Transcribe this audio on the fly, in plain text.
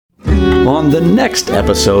on the next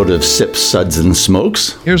episode of Sips, Suds, and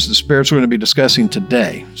Smokes. Here's the spirits we're going to be discussing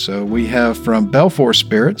today. So we have from Belfour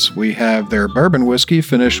Spirits, we have their bourbon whiskey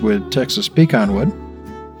finished with Texas pecan wood.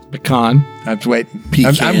 Pecan. I'm waiting.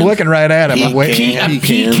 I'm looking right at him. I'm waiting. A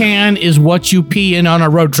pecan is what you pee in on a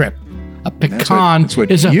road trip. A pecan that's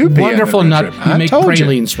what is a you pee in wonderful on a nut road trip. you I make told you.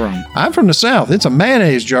 pralines from. I'm from the South. It's a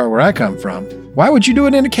mayonnaise jar where I come from. Why would you do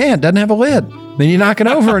it in a can? It doesn't have a lid. Then you knock it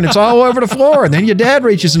over and it's all over the floor. And then your dad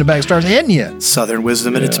reaches in the back and starts hitting you. Southern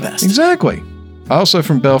wisdom at its best. Exactly. Also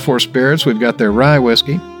from Belfour Spirits, we've got their rye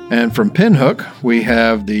whiskey. And from Pinhook, we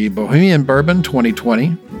have the Bohemian Bourbon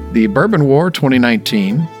 2020, the Bourbon War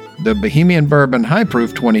 2019, the Bohemian Bourbon High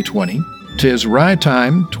Proof 2020, Tis Rye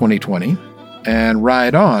Time 2020, and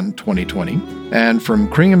Ride On 2020. And from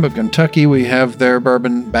Cream of Kentucky, we have their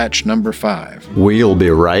bourbon batch number 5. We'll be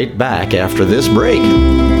right back after this break.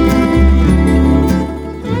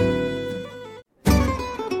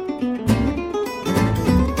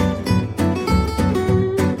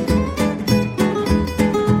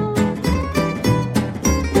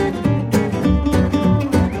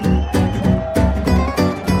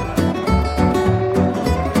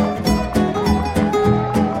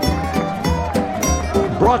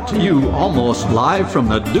 Brought to you almost live from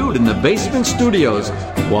the Dude in the Basement Studios.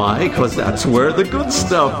 Why? Because that's where the good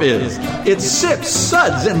stuff is. It's Sips,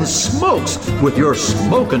 Suds, and Smokes with your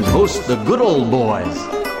smoking host, the good old boys.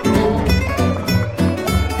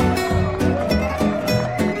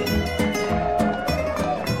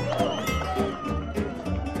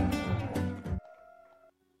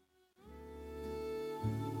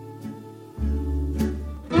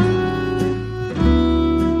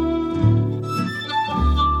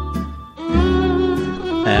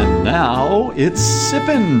 And now it's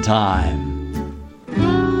sippin' time.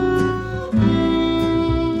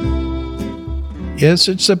 Yes,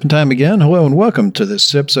 it's sipping time again. Hello and welcome to this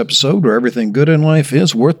Sips episode where everything good in life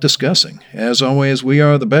is worth discussing. As always, we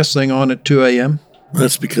are the best thing on at 2 a.m.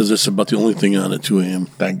 That's because it's about the only thing on at 2 a.m.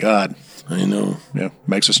 Thank God. I know. Yeah,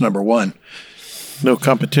 makes us number 1. No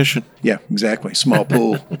competition. Yeah, exactly. Small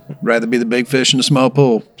pool. Rather be the big fish in the small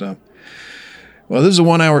pool. So, well, this is a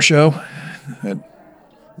 1-hour show.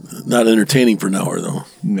 Not entertaining for an hour, though.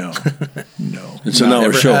 No. It's an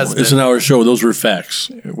hour show. It's an hour show. Those were facts.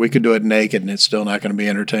 We could do it naked, and it's still not going to be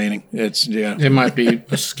entertaining. It might be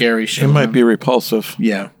a scary show. It might be repulsive.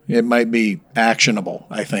 Yeah, it might be actionable,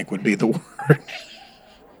 I think would be the word.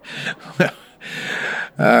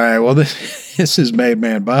 All right, well, this is Made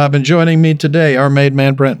Man Bob, and joining me today, our Made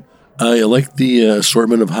Man Brent. I like the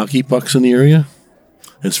assortment of hockey pucks in the area.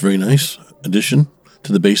 It's a very nice addition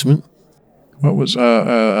to the basement. What was,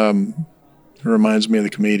 reminds me of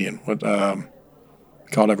the comedian. What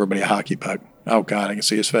called everybody a hockey puck. Oh, God, I can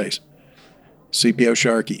see his face. CPO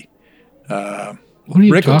Sharkey. What are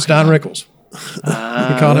you Rickles, talking Don about? Rickles.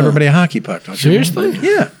 He called everybody a hockey puck. Don't you? Seriously?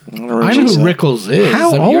 Yeah. I know who Rickles is.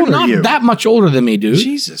 How You're old are not you? that much older than me, dude.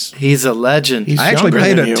 Jesus. He's a legend. I actually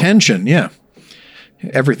paid attention, yeah.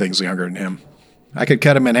 Everything's younger than him. I could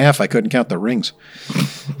cut him in half. I couldn't count the rings.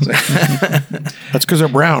 That's because they're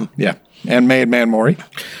brown. Yeah. And Made Man Maury.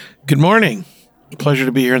 Good morning. Pleasure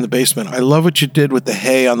to be here in the basement. I love what you did with the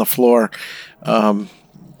hay on the floor.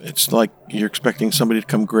 It's like you're expecting somebody to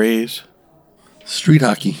come graze. Street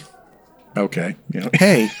hockey. Okay. Yeah.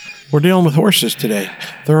 Hey, we're dealing with horses today.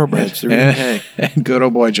 Thoroughbreds. They're eating hay. And good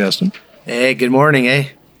old boy Justin. Hey, good morning, eh?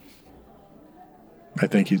 I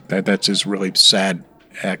think that's his really sad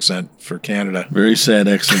accent for Canada. Very sad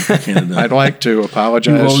accent for Canada. I'd like to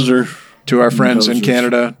apologize Loser. to our friends in Losers.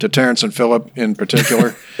 Canada, to Terrence and Phillip in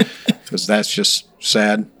particular, because that's just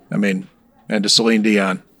sad. I mean, and to Celine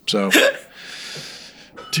Dion. So,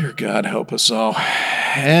 dear God, help us all.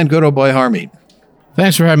 And good old boy Harmeet.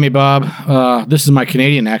 Thanks for having me, Bob. This is my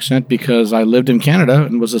Canadian accent because I lived in Canada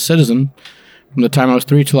and was a citizen from the time I was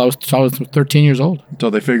 3 till I was 13 years old. Until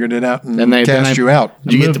they figured it out and Then cast you out.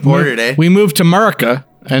 Did you get deported, eh? We moved to America,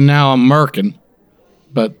 and now I'm American.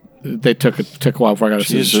 But they took a while before I got a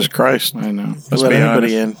Jesus citizenship. Christ. I know. Let's Let be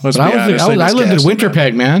anybody honest. in. Let's But be honest. I lived in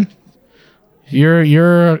Winterpeg, man.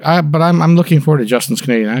 But I'm looking forward to Justin's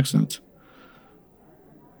Canadian accent.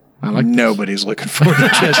 I like Nobody's looking forward to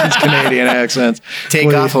Justin's Canadian accents.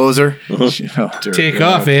 Take off, hoser. Oh, dear Take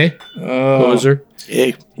God. off, eh? Poser.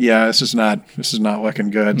 Hey, Yeah, this is not looking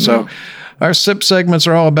good. So our sip segments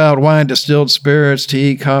are all about wine, distilled spirits,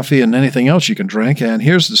 tea, coffee, and anything else you can drink. And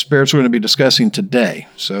here's the spirits we're going to be discussing today.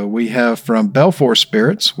 So we have from Belfour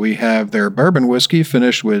Spirits, we have their bourbon whiskey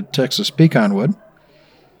finished with Texas pecan wood.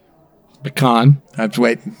 Pecan. I'm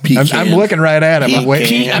waiting. I'm looking right at him. I'm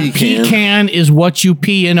waiting. A pecan is what you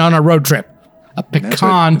pee in on a road trip. A A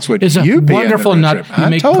pecan that's what is a you be in the wonderful road nut trip. you I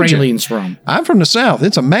make told you. pralines from. I'm from the South.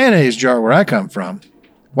 It's a mayonnaise jar where I come from.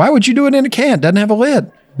 Why would you do it in a can? It doesn't have a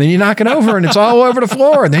lid. Then you knock it over and it's all over the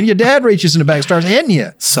floor. And then your dad reaches in the back and starts hitting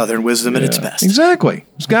you. Southern wisdom at its best. Exactly.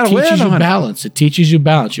 It's got a lid Teaches you on it. balance. It teaches you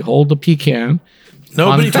balance. You hold the pecan.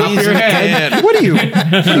 Nobody On top pees of your in a head. can. What are you?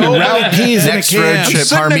 Nobody pees in a Next road can. trip,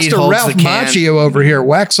 Sitting next Harmeet to holds Ralph the can. Macchio over here.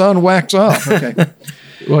 Wax on, wax off. Okay.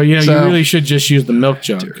 Well, you So- really should just use the milk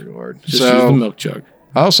jug. Lord. Just use the milk jug.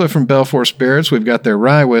 Also from Belfour Spirits, we've got their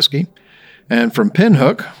rye whiskey. And from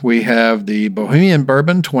Pinhook, we have the Bohemian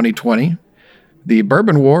Bourbon 2020, the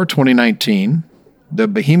Bourbon War 2019, the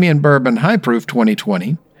Bohemian Bourbon High Proof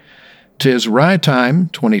 2020, Tis Rye Time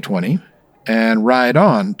 2020, and Ride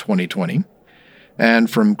On 2020.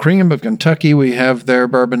 And from Cream of Kentucky, we have their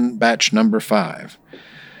bourbon batch number 5.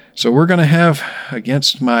 So we're going to have,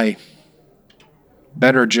 against my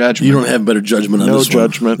better judgment, You don't have better judgment on No this one.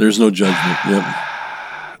 judgment. There's no judgment. Yep.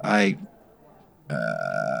 I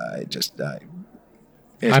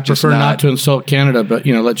prefer not to insult Canada, but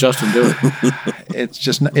let Justin do it.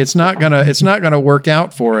 It's not gonna work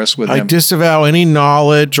out for us with I him. disavow any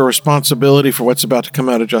knowledge or responsibility for what's about to come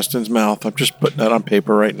out of Justin's mouth. I'm just putting that on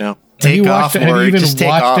paper right now. Have you watched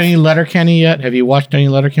any Letterkenny yet? Have you watched any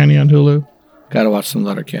Letterkenny on Hulu? Got to watch some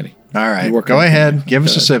Letterkenny. All right, You work go on it. ahead. Give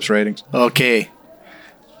us the sips ratings. Okay.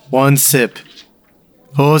 1 sip.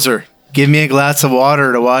 Hoser, give me a glass of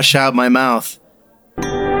water to wash out my mouth.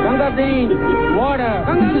 Water. Drink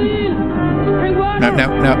water.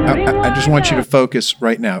 Now, I just want you to focus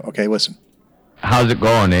right now. Okay, listen. How's it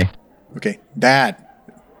going, eh? Okay, that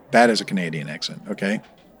is a Canadian accent. Okay,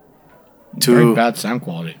 Very 2 bad sound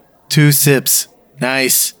quality. 2 sips.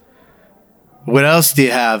 Nice. What else do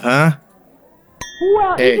you have, huh?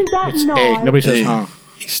 Well, A. isn't that It's nice? A. Nobody says, A. huh.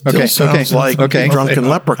 He still Okay, sounds okay, like okay. a drunken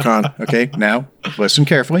leprechaun. okay. Now listen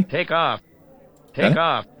carefully. Take off. Got Take it?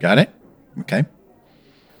 off. Got it? Okay.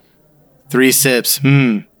 3 sips.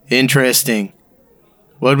 Interesting.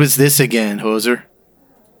 What was this again, Hoser?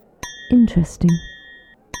 Interesting.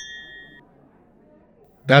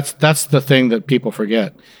 That's the thing that people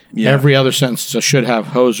forget. Yeah. Every other sentence should have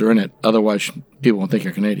hoser in it. Otherwise, people won't think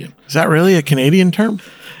you're Canadian. Is that really a Canadian term?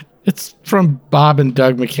 It's from Bob and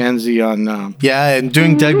Doug McKenzie on. Yeah, I'm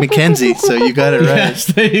doing Doug McKenzie, so you got it right. Yes,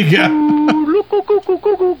 there you go.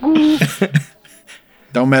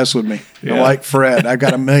 Don't mess with me. You're like Fred. I've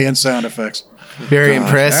got a million sound effects. Very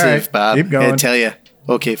impressive, All right, Bob. keep going. I tell you.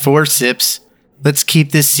 Okay, 4 sips. Let's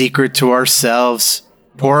keep this secret to ourselves.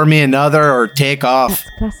 Pour me another or take off.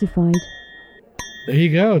 That's classified. There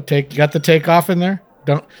you go. You got the take off in there.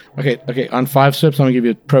 Don't. Okay. On 5 sips, I'm gonna give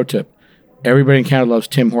you a pro tip. Everybody in Canada loves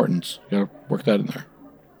Tim Hortons. You gotta work that in there.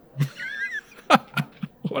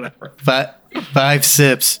 Whatever. 5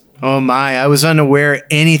 sips. Oh my, I was unaware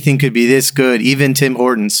anything could be this good, even Tim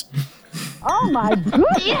Hortons. Oh my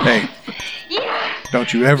goodness. Hey,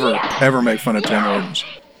 don't you ever make fun of Tim Hortons.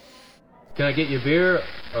 Can I get you beer,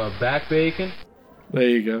 back bacon? There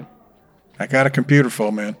you go. I got a computer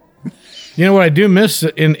full, man. You know what I do miss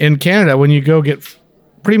in Canada when you go get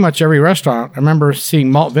pretty much every restaurant. I remember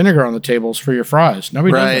seeing malt vinegar on the tables for your fries.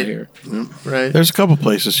 Nobody does Right. that here. Right. There's a couple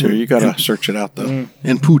places here. You got to search it out, though.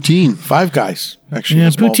 And poutine. Five Guys, actually. Yeah,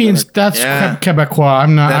 has malt poutine's vinegar. that's Yeah. Quebecois.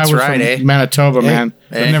 I'm not. That's I was right, from eh? Manitoba, man.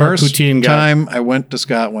 Hey. I'm never a First poutine guy. time I went to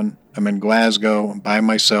Scotland, I'm in Glasgow by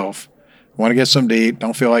myself. Want to get something to eat.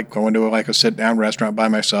 Don't feel like going to a sit-down restaurant by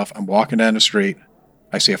myself. I'm walking down the street.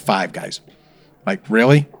 I see a Five Guys. Like,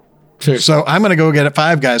 really? Seriously. So I'm going to go get a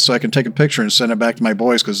Five Guys so I can take a picture and send it back to my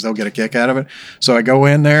boys because they'll get a kick out of it. So I go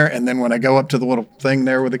in there, and then when I go up to the little thing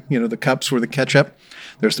there with the cups with the ketchup,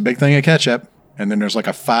 there's the big thing of ketchup, and then there's like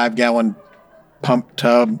a 5-gallon pump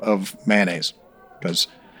tub of mayonnaise. Because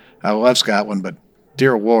I love Scotland, but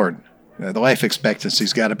dear Lord, the life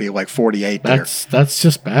expectancy's got to be like 48 there. That's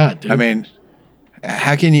just bad, dude. I mean,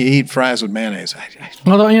 how can you eat fries with mayonnaise?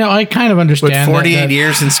 although I kind of But understand. 48 that,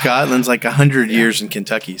 years in Scotland's like 100 years in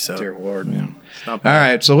Kentucky, so. Dear Lord. it's not All bad.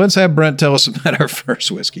 right, so let's have Brent tell us about our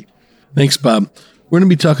first whiskey. Thanks, Bob. We're going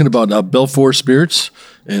to be talking about Belfour Spirits,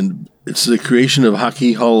 and it's the creation of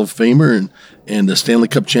Hockey Hall of Famer and the Stanley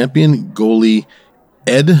Cup champion, goalie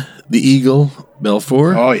Ed the Eagle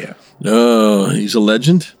Belfour. Oh, yeah. Oh, he's a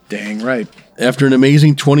legend. Dang right. After an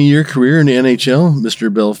amazing 20-year career in the NHL,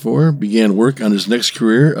 Mr. Belfour began work on his next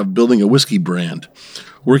career of building a whiskey brand.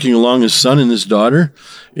 Working along his son and his daughter,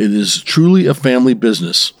 it is truly a family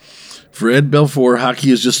business. For Ed Belfour,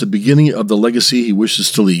 hockey is just the beginning of the legacy he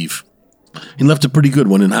wishes to leave. He left a pretty good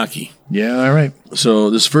one in hockey. Yeah, all right. So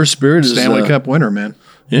this first spirit is Stanley Cup winner, man.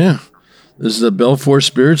 Yeah. This is the Belfour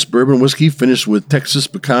Spirits Bourbon Whiskey finished with Texas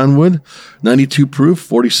pecan wood, 92 proof,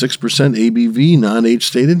 46% ABV, non-age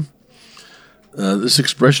stated. This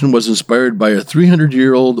expression was inspired by a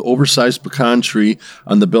 300-year-old oversized pecan tree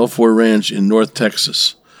on the Belfour Ranch in North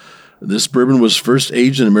Texas. This bourbon was first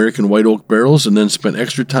aged in American white oak barrels and then spent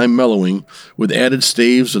extra time mellowing with added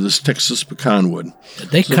staves of this Texas pecan wood. Did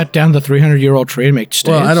they cut down the 300-year-old tree and make staves?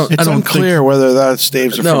 Well, It's unclear whether that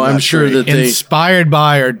staves are No, from I'm that sure tree. that they Inspired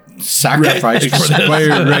by or sacrificed for that.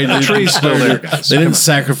 expired. Right, the tree's still there, guys. They didn't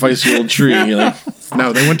sacrifice the old tree. You know?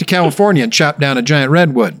 No, they went to California and chopped down a giant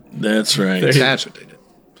redwood. That's right. That's what they did.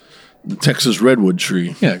 The Texas redwood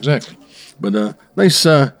tree. Yeah, exactly. But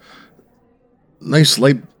nice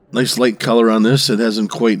light color on this. It hasn't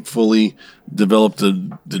quite fully developed the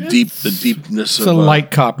deepness It's of a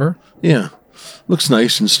light copper. Yeah, looks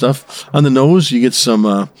nice and stuff. On the nose, you get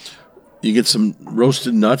some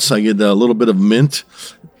roasted nuts. I get a little bit of mint,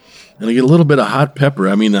 and I get a little bit of hot pepper.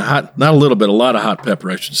 I mean, not a little bit, a lot of hot pepper,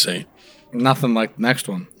 I should say. Nothing like the next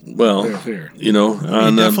one. Well, Here. you know,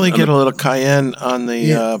 You definitely get a little cayenne on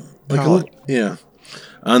the palate.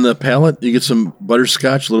 On the palate, you get some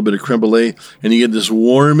butterscotch, a little bit of creme brulee, and you get this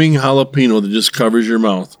warming jalapeno that just covers your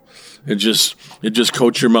mouth. It just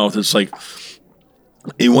coats your mouth. It's like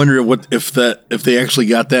you wonder if they actually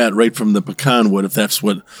got that right from the pecan wood. If that's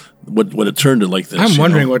what it turned it like this. I'm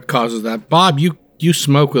wondering what. what causes that. Bob, you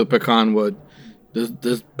smoke with pecan wood.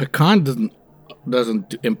 Does pecan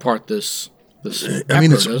doesn't impart this pepper, I mean,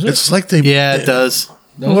 does it? it's like they Yeah, it does.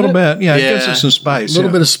 A little bit. Yeah, it gives Yeah. it some spice. a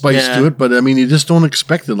little bit of spice Yeah. to it, but I mean, you just don't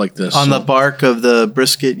expect it like this. On so. the bark of the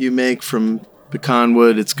brisket you make from pecan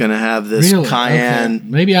wood, it's going to have this Really? cayenne Okay.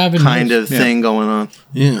 Maybe I haven't kind noticed. of thing going on.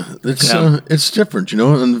 Yeah, it's different, you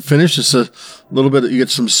know. And the finish is a little bit. You get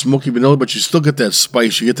some smoky vanilla, but you still get that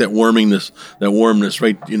spice. You get that warmness,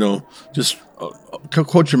 right? You know, just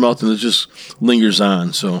coat your mouth, and it just lingers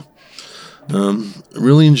on. So,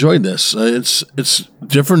 really enjoyed this. It's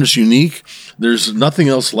different. It's unique. There's nothing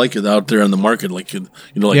else like it out there on the market, like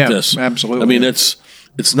Yeah, this. absolutely. I mean, it's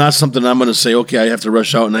not something I'm going to say, okay, I have to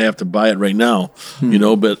rush out and I have to buy it right now, you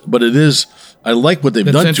know. But it is. I like what they've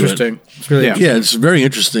That's done interesting. to it. It's really interesting. Yeah, it's very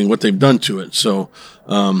interesting what they've done to it. So,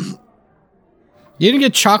 You didn't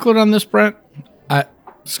get chocolate on this, Brent?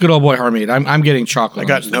 It's good old boy Harmeet. I'm getting chocolate. I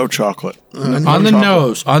got no chocolate. on the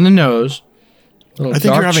nose. On the nose. I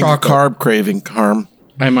think you're having a carb craving, Harm.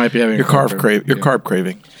 I might be having Your a carb craving. Your carb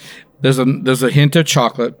craving. There's a hint of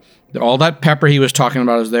chocolate. All that pepper he was talking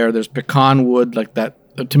about is there. There's pecan wood like that.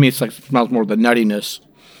 To me, it's like it smells more of the nuttiness.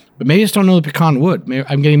 But maybe I just don't know the pecan wood. Maybe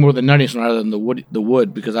I'm getting more of the nuttiness rather than the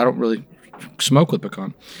wood because I don't really smoke with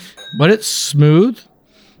pecan. But it's smooth.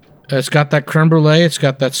 It's got that creme brulee. It's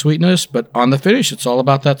got that sweetness. But on the finish, it's all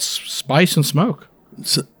about that spice and smoke.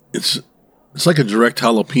 it's like a direct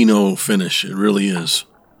jalapeno finish. It really is.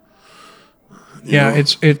 Yeah,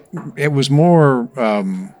 it was more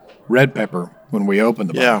red pepper when we opened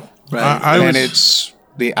the Yeah. bottle. I And was, it's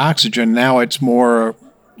the oxygen. Now it's more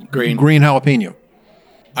Green. jalapeno.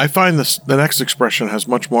 I find the next expression has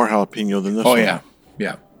much more jalapeno than this Oh, one.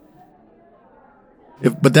 yeah.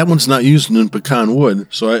 But that one's not used in pecan wood,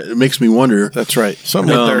 so it makes me wonder. That's right.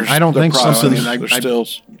 Something with their I don't their think so. process, I mean, their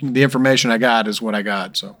stills. The information I got is what I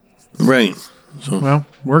got. So, Right. So well,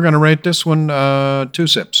 we're going to rate this one 2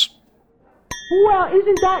 sips. Well,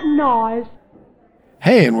 isn't that nice?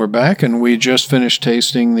 Hey, and we're back, and we just finished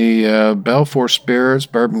tasting the Belfour Spirits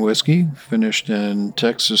bourbon whiskey, finished in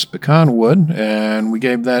Texas pecan wood, and we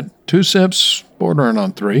gave that 2 sips, bordering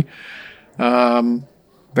on 3.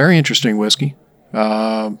 Very interesting whiskey.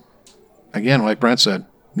 Again, like Brent said,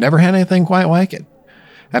 never had anything quite like it.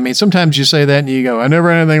 I mean, sometimes you say that and you go, I never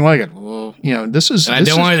had anything like it. Well, you know, this is... And I this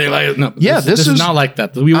don't is- want anything like it. No, Yeah, this is not like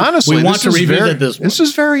that. Honestly, we want this to is revisit this one. This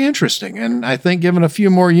is very interesting, and I think given a few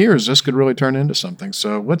more years, this could really turn into something.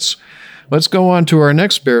 So let's go on to our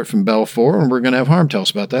next spirit from Belfour, and we're going to have Harm tell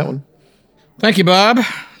us about that one. Thank you, Bob.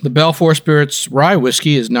 The Belfour Spirits rye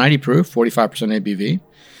whiskey is 90 proof, 45% ABV.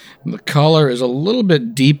 The color is a little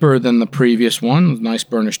bit deeper than the previous one, with nice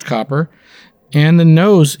burnished copper. And the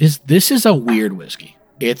nose this is a weird whiskey.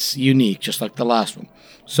 It's unique, just like the last one.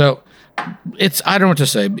 So I don't know what to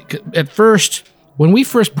say. At first, when we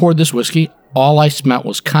first poured this whiskey, all I smelled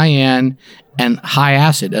was cayenne and high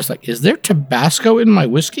acid. I was like, is there Tabasco in my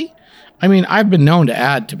whiskey? I mean, I've been known to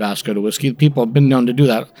add Tabasco to whiskey. People have been known to do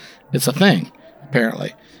that. It's a thing,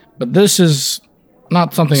 apparently. But this is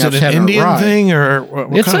not something Is I've it had an in a Indian rye. thing or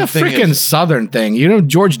what It's kind a of thing freaking is Southern thing. You know,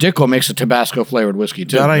 George Dickel makes a Tabasco flavored whiskey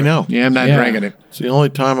too. that? I know. Yeah, I'm not Yeah. drinking it. It's the only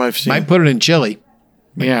time I've seen. Might put it in chili.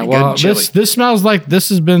 Yeah, Good well, chili. this smells like this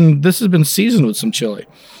has been seasoned with some chili,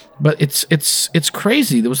 but it's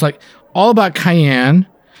crazy. There was like all about cayenne,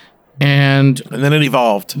 and then it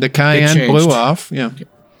evolved. The cayenne changed. blew off. Yeah.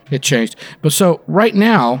 it changed. But so right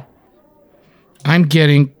now, I'm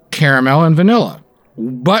getting caramel and vanilla,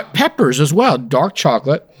 but peppers as well. Dark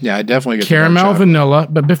chocolate, Yeah, I definitely get the caramel, dark chocolate. vanilla.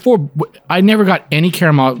 But before, I never got any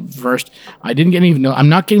caramel first. I didn't get any vanilla. I'm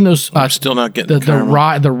not getting those. Still not getting the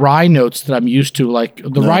caramel. the rye notes that I'm used to. Like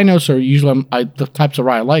the rye notes are usually the types of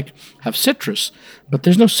rye I like have citrus, but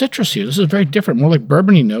there's no citrus here. This is very different, more like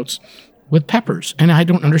bourbony notes with peppers, and I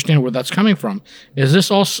don't understand where that's coming from. Is this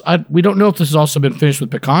also? We don't know if this has also been finished with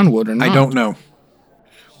pecan wood or not. I don't know.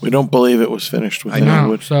 We don't believe it was finished with I know.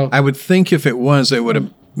 wood. So I would think if it was, they would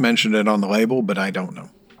have mentioned it on the label, but I don't know.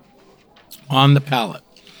 on the palate,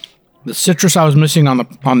 the citrus I was missing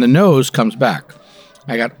on the nose comes back.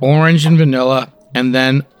 I got orange and vanilla, and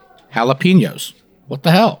then jalapenos. What the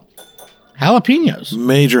hell? Jalapenos.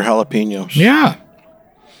 Major jalapenos. Yeah.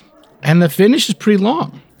 And the finish is pretty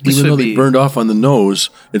long. Even though they burned off on the nose,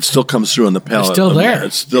 it still comes through on the palate. still there.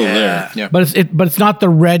 It's still there. Yeah. But it's not the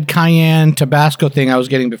red cayenne Tabasco thing I was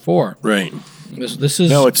getting before. Right. This is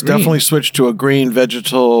No, it's green. definitely switched to a green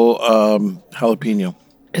vegetal jalapeno.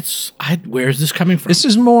 Where's this coming from? This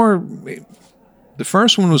is more. The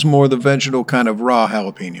first one was more the vegetal kind of raw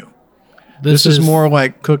jalapeno. This is more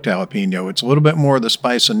like cooked jalapeno. It's a little bit more of the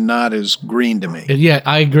spice and not as green to me. Yeah,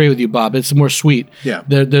 I agree with you, Bob. It's more sweet. Yeah.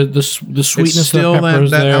 The sweetness It's still of the that,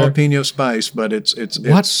 peppers that there. jalapeno spice, but it's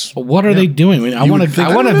What are they doing? I mean, I want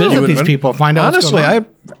to visit these people, find out. Honestly, what's going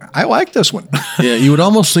on. I like this one. Yeah, you would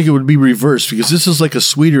almost think it would be reversed because this is like a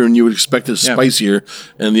sweeter and you would expect it spicier,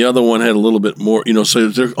 and the other one had a little bit more, so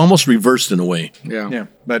they're almost reversed in a way. Yeah,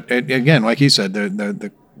 but again, like he said,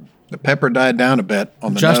 the pepper died down a bit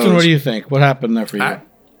on the Justin, nose. what do you think? What happened there for you?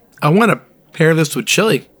 I want to pair this with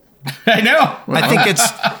chili. I know. I think it's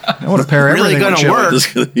I want to pair really everything going with to chili. work, This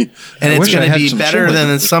is gonna be- and it's wish I going to had be some better chili.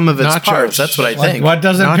 than some of its Nachos. parts. That's what I think. What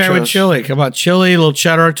doesn't pair with Nachos. chili? Come on, chili, a little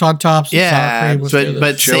cheddar on top. Some sour Yeah, cream. Let's do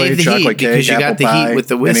but this. Chili, save the chocolate heat because cake, you got apple the pie, heat with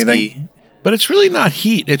the whiskey. anything. But it's really not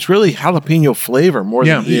heat. It's really jalapeno flavor more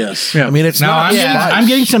than heat. Yes. Yeah. I mean, it's No, not spice. I'm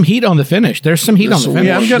getting some heat on the finish. There's some heat on the finish.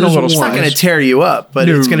 Yeah, I'm getting a little It's not spice. going to tear you up, but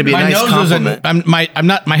it's going to be a My nice nose compliment. isn't.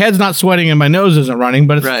 My head's not sweating and my nose isn't running,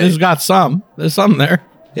 but Right. it's got some. There's some there.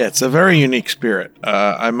 Yeah, it's a very unique spirit.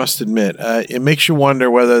 I must admit, it makes you wonder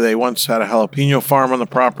whether they once had a jalapeno farm on the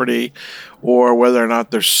property, or whether or not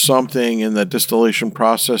there's something in the distillation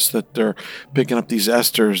process that they're picking up these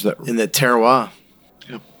esters that. in the terroir.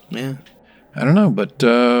 Yeah. I don't know, but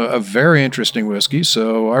a very interesting whiskey.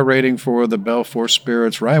 So our rating for the Belfour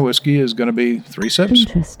Spirits Rye Whiskey is going to be 3 sips.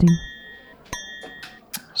 Interesting.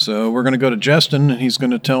 So we're going to go to Justin, and he's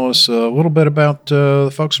going to tell us a little bit about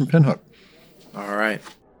the folks from Pinhook. All right.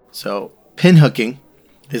 So, pinhooking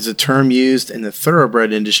is a term used in the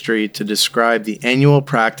thoroughbred industry to describe the annual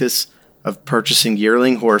practice of purchasing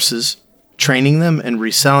yearling horses, training them, and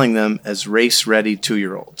reselling them as race-ready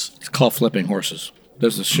 2-year-olds. It's called flipping horses.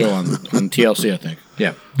 There's a show on TLC, I think.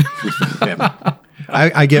 Yeah. Yeah.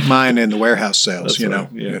 I get mine in the warehouse sales, That's right,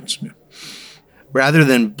 yeah. It's- Rather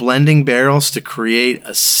than blending barrels to create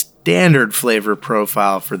a standard flavor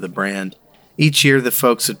profile for the brand, each year the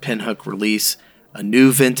folks at Pinhook release a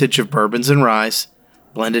new vintage of bourbons and ryes,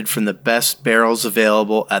 blended from the best barrels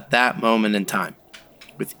available at that moment in time,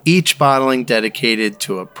 with each bottling dedicated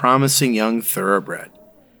to a promising young thoroughbred.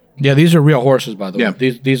 Yeah, these are real horses, by the Yeah.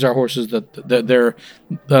 way. These are horses that they're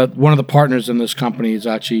one of the partners in this company is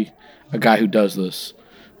actually a guy who does this.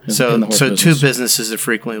 in the So horse two business. businesses that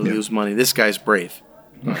frequently lose money. This guy's brave.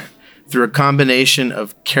 Through a combination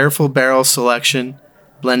of careful barrel selection,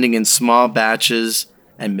 blending in small batches,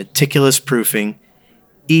 and meticulous proofing,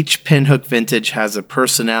 each Pinhook vintage has a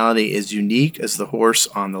personality as unique as the horse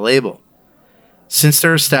on the label. Since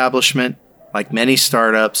their establishment, like many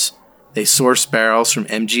startups, they source barrels from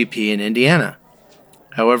MGP in Indiana.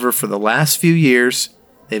 However, for the last few years,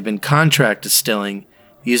 they've been contract distilling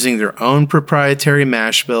using their own proprietary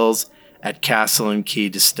mash bills at Castle and Key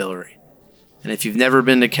Distillery. And if you've never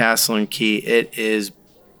been to Castle and Key, it is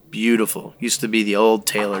beautiful. Used to be the old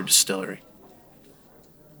Taylor Distillery.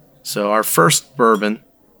 So our first bourbon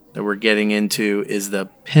that we're getting into is the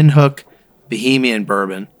Pinhook Bohemian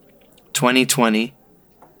Bourbon, 2020,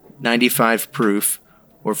 95 proof,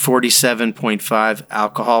 or 47.5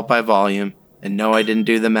 alcohol by volume. And no, I didn't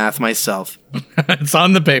do the math myself. It's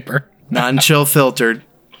on the paper. Non-chill filtered,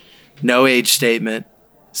 no age statement,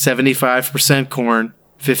 75% corn,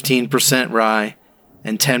 15% rye,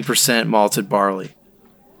 and 10% malted barley.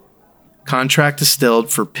 Contract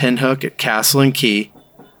distilled for Pinhook at Castle and Key,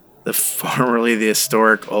 formerly the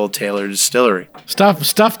historic Old Taylor Distillery.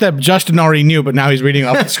 Stuff that Justin already knew, but now he's reading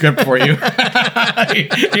off the script for you.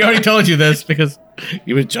 He already told you this because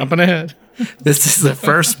he was jumping ahead. This is the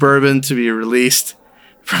first bourbon to be released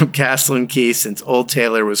from Castle and Key since Old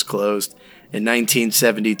Taylor was closed in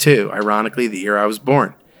 1972, ironically the year I was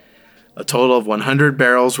born. A total of 100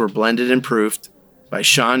 barrels were blended and proofed by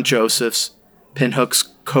Sean Josephs, Pinhook's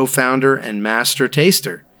co-founder and master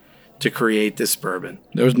taster, to create this bourbon.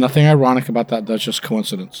 There was nothing ironic about that. That's just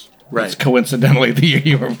coincidence. Right. It's coincidentally the year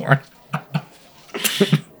you were born.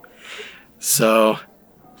 So,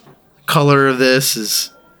 color of this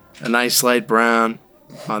is a nice light brown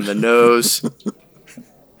on the nose.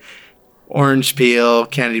 Orange peel,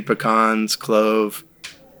 candied pecans, clove.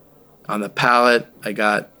 On the palate, I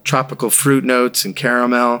got tropical fruit notes and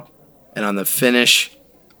caramel. And on the finish,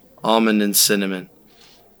 almond and cinnamon.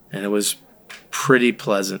 And it was pretty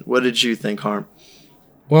pleasant. What did you think, Harm?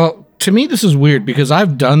 Well, to me, this is weird because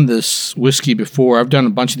I've done this whiskey before. I've done a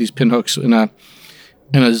bunch of these Pinhooks in a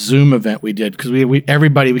Zoom event we did because we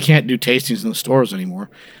can't do tastings in the stores anymore,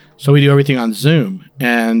 so we do everything on Zoom.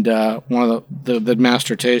 And one of the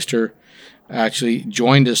master taster actually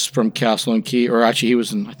joined us from Castle and Key, or actually he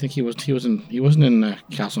wasn't in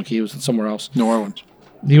Castle and Key. He was in somewhere else. New Orleans.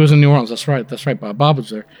 He was in New Orleans. That's right. Bob was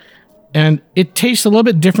there. And it tastes a little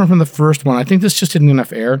bit different from the first one. I think this just didn't get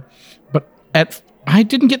enough air. But I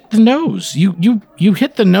didn't get the nose. You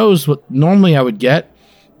hit the nose what normally I would get.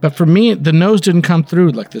 But for me, the nose didn't come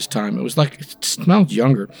through like this time. It was like, it smells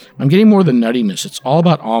younger. I'm getting more of the nuttiness. It's all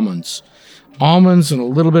about almonds. Almonds and a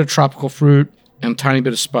little bit of tropical fruit and a tiny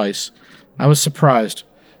bit of spice. I was surprised.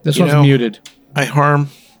 This one's muted. As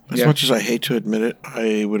much as I hate to admit it,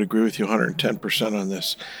 I would agree with you 110% on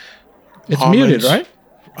this. It's muted, right?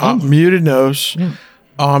 Muted nose,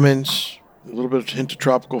 almonds, a little bit of hint of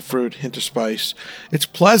tropical fruit, hint of spice. It's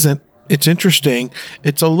pleasant. It's interesting.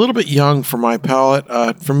 It's a little bit young for my palate.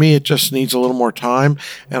 For me, it just needs a little more time,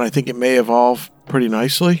 and I think it may evolve pretty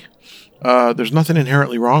nicely. There's nothing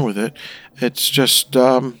inherently wrong with it. It's just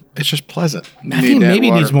pleasant. I think maybe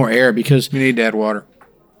it needs more air because you need to add water.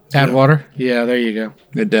 Add water? Yeah, there you go.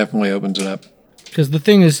 It definitely opens it up. Because the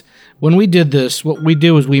thing is, when we did this, what we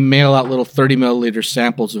do is we mail out little 30 milliliter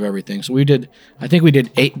samples of everything. So I think we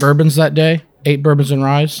did 8 bourbons that day, 8 bourbons and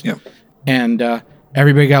ryes. Yep. And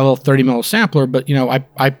everybody got a little 30 ml sampler, but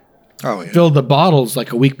I filled the bottles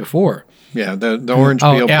like a week before. Yeah, the orange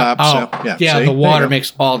peel pops. The water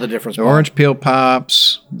makes all the difference. The orange peel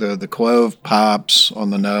pops, the clove pops on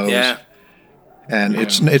the nose. Yeah. And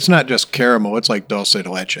it's not just caramel, it's like dulce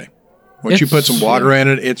de leche. Once you put some water in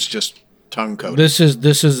it, it's just tongue coated. This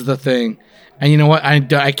is the thing. And you know what?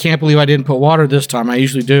 I can't believe I didn't put water this time. I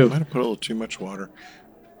usually do. I might have put a little too much water.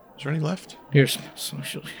 Is there any left? Here,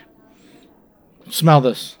 smell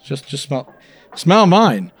this. Just smell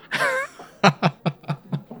mine.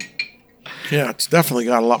 Yeah, it's definitely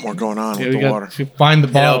got a lot more going on with the water. Find the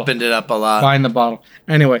bottle. It opened it up a lot. Find the bottle.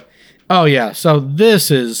 Anyway. Oh, yeah. So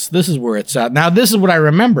this is where it's at. Now, this is what I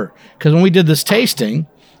remember. Because when we did this tasting,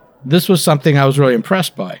 this was something I was really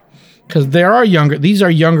impressed by. Because these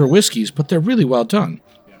are younger whiskeys, but they're really well done.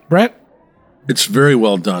 Brett? It's very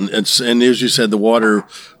well done. And as you said, the water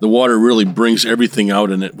really brings everything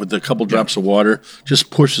out in it. With a couple drops of water,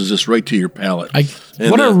 just pushes this right to your palate.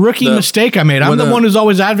 What a rookie mistake I made. I'm the one who's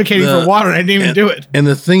always advocating for water, and I didn't even do it. And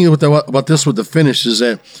the thing about this with the finish is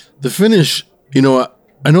that the finish,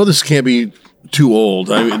 I know this can't be too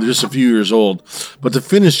old. I mean, just a few years old, but the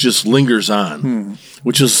finish just lingers on,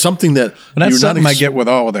 which is something that that's something I get with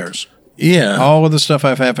all of theirs. Yeah, all of the stuff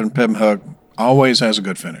I've had from Pinhook always has a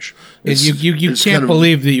good finish. You can't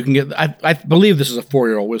believe that you can get. I believe this is a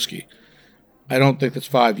 4-year-old whiskey. I don't think it's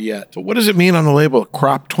 5 yet. So what does it mean on the label?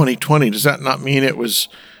 Crop 2020. Does that not mean it was?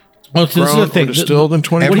 Well, this is the thing. Distilled in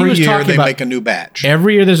 2020. Every year they make a new batch.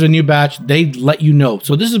 Every year there's a new batch. They let you know.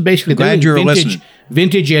 So this is basically glad you're listening.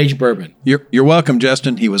 Vintage age bourbon. You're welcome,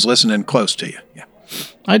 Justin. He was listening close to you. Yeah.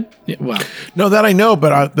 Well, no, that I know,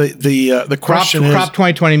 but the question is Crop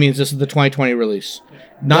 2020 means this is the 2020 release.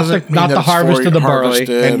 Not the harvest of the barley.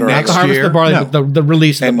 And next the harvest year, of the barley, but the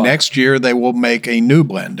release of the barley. And next year they will make a new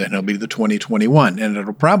blend, and it'll be the 2021, and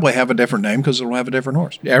it'll probably have a different name because it'll have a different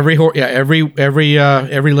horse. Every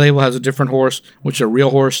label has a different horse, which is a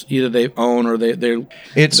real horse either they own or they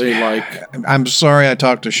like. I'm sorry, I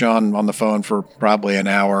talked to Sean on the phone for probably an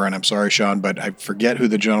hour, and I'm sorry, Sean, but I forget who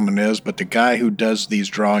the gentleman is. But the guy who does these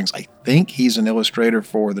drawings, I think he's an illustrator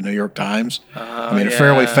for the New York Times. I mean, a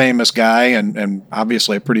fairly famous guy and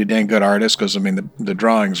obviously a pretty dang good artist because, I mean, the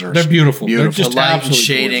drawings are They're beautiful. They're The just light and absolutely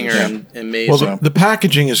shading gorgeous. are amazing. Well, the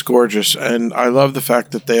packaging is gorgeous, and I love the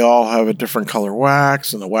fact that they all have a different color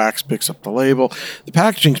wax, and the wax picks up the label. The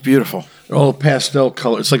packaging's beautiful. All pastel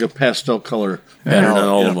color. It's like a pastel color pattern on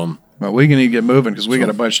all of them. Well, we need to get moving because we got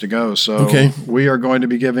a bunch to go. So Okay. we are going to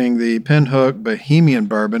be giving the Pinhook Bohemian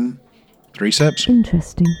Bourbon 3 sips.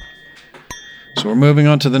 Interesting. So we're moving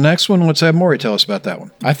on to the next one. Let's have Maury tell us about that one.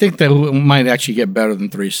 I think that might actually get better than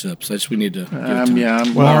 3 sips. That's we need to. Give it to him.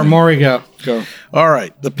 Yeah, Maury, go. All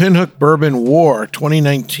right, the Pinhook Bourbon War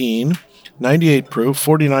 2019, 98 proof,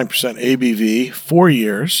 49% ABV, 4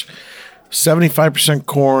 years, 75%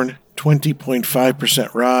 corn,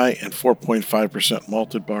 20.5% rye, and 4.5%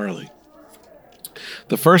 malted barley.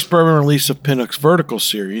 The first bourbon release of Pinhook's Vertical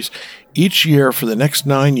series. Each year for the next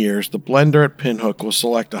 9 years, the blender at Pinhook will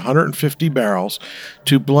select 150 barrels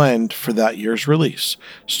to blend for that year's release,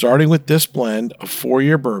 starting with this blend of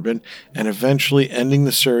 4-year bourbon and eventually ending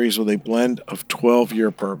the series with a blend of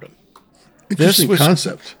 12-year bourbon. Interesting was-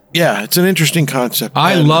 concept. Yeah, it's an interesting concept.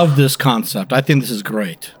 I And- love this concept. I think this is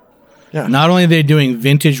great. Yeah. Not only are they doing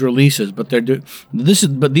vintage releases, but they're doing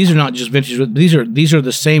But these are not just vintage. These are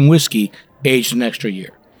the same whiskey aged an extra year.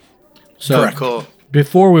 So Correct. Cool.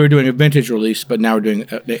 before we were doing a vintage release, but now we're doing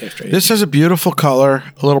the extra. This has a beautiful color,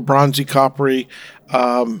 a little bronzy coppery.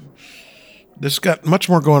 This got much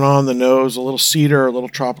more going on in the nose, a little cedar, a little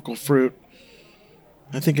tropical fruit.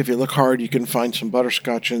 I think if you look hard, you can find some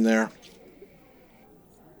butterscotch in there.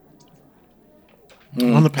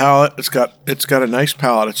 On the palate, it's got a nice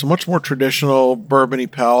palate. It's a much more traditional bourbony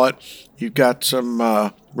palate. You've got some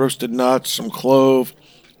roasted nuts, some clove,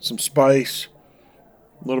 some spice,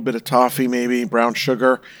 a little bit of toffee, maybe brown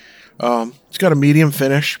sugar. It's got a medium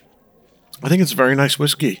finish. I think it's a very nice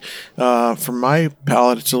whiskey. For my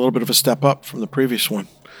palate, it's a little bit of a step up from the previous one.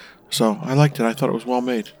 So I liked it. I thought it was well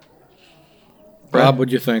made. Rob,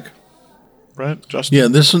 what'd you think? Brett, Justin? Yeah,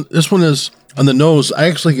 this one is on the nose. I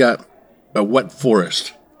actually got a wet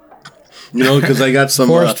forest. You know, because I got some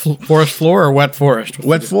Forest floor or wet forest?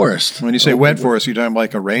 wet forest. When you say wet forest, you talking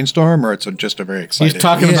like a rainstorm or it's just a very excited? He's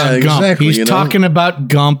talking Yeah, about Gump. exactly, He's you know? talking about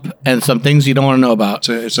Gump and some things you don't want to know about.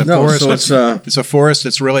 It's a No, forest. so It's a forest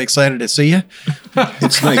that's really excited to see you.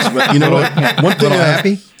 It's nice, but you know what? One thing,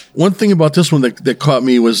 happy? one thing about this one that caught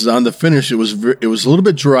me was on the finish. It was a little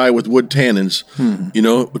bit dry with wood tannins. You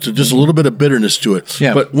know, with just a little bit of bitterness to it.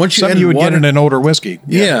 Yeah, but once you something add you would water, get in an older whiskey.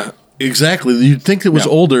 yeah. Exactly. You'd think it was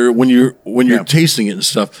Yeah. older when you're Yeah. tasting it and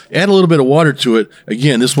stuff. Add a little bit of water to it.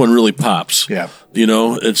 Again, this one really pops. Yeah. You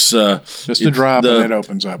know, it's Just a drop and it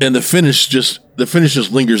opens up. And the finish just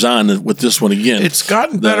lingers on with this one again. It's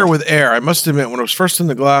gotten better with air. I must admit, when it was first in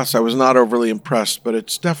the glass, I was not overly impressed, but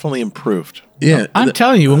it's definitely improved. yeah. I'm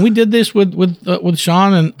telling you, when we did this with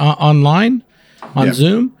Sean and online on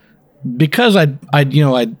Zoom, because I'd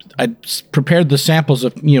prepared the samples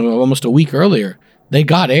of almost a week earlier, they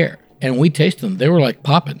got air and we tasted them. They were like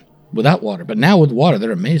popping without water, but now with water,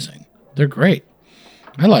 they're amazing. They're great.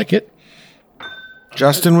 I like it.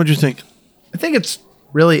 Justin, what'd you think? I think it's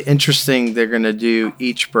really interesting they're going to do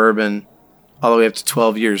each bourbon all the way up to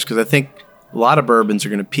 12 years because I think a lot of bourbons are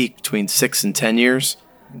going to peak between 6 and 10 years.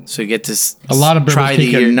 So you get to A lot of try bourbons the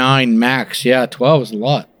peak at year. 9 max. Yeah, 12 is a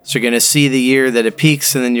lot. So you're going to see the year that it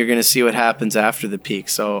peaks, and then you're going to see what happens after the peak.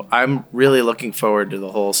 So I'm really looking forward to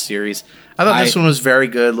the whole series. I thought this one was very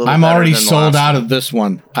good. A little I'm better already than the sold last out one. of this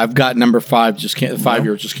one. I've got number 5. Just can't. 5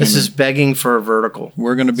 years just came. This is begging for a vertical.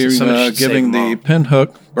 We're going to be So somebody should giving save the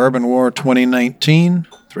Pinhook Bourbon War 2019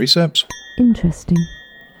 3 sips. Interesting.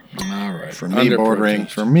 all right. For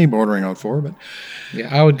me, bordering on 4, but Yeah,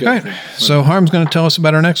 I would go. all right. So Harm's going to tell us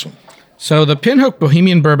about our next one. So the Pinhook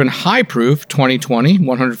Bohemian Bourbon High Proof 2020,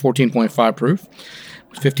 114.5 proof,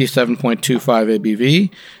 57.25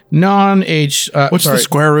 ABV, non-aged. What's the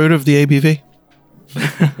square root of the ABV?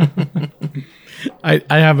 I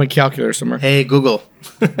have a calculator somewhere. Hey, Google.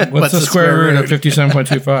 What's the square root of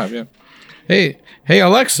 57.25? Yeah. Hey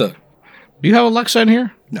Alexa, do you have Alexa in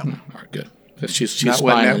here? No. All right, good. She's Not letting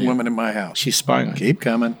spying that on you. woman in my house. She's spying on you. Keep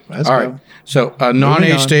coming. Let's All go. right. So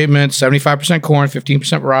non-age on. statement: 75% corn,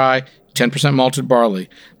 15% rye, 10% malted barley.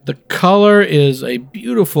 The color is a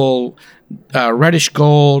beautiful reddish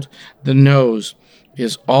gold. The nose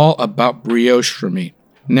is all about brioche for me.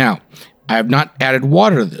 Now, I have not added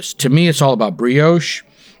water to this. To me, it's all about brioche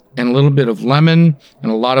and a little bit of lemon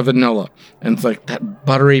and a lot of vanilla. And it's like that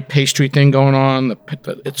buttery pastry thing going on.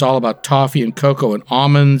 It's all about toffee and cocoa and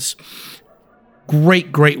almonds.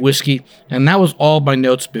 Great whiskey. And that was all my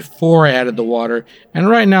notes before I added the water. And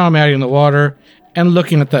right now I'm adding the water. and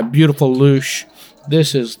looking at that beautiful louche.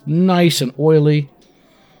 This is nice and oily.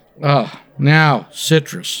 Now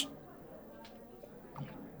citrus.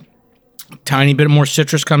 Tiny bit more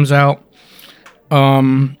citrus comes out. A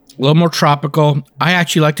little more tropical. I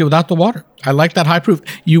actually liked it without the water. I like that high proof.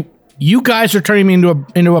 You guys are turning me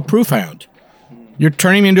into a proof hound. You're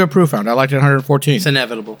turning me into a proof hound. I liked it 114. It's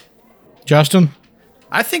inevitable. Justin?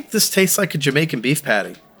 I think this tastes like a Jamaican beef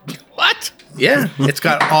patty. What? Yeah, it's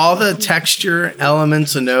got all the texture,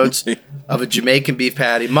 elements, and notes of a Jamaican beef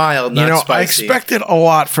patty. Mild, not spicy. I expected a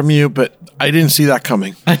lot from you, but I didn't see that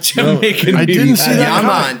coming. A Jamaican I beef didn't see patty. that Yeah,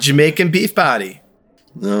 coming. on Jamaican beef patty.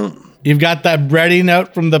 No. You've got that bready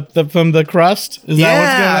note from the crust? Is that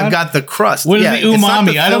what's going on? I've got the crust. What is Yeah, the it's not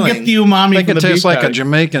umami? I don't get filling. the umami I think from it the tastes beef like a patty.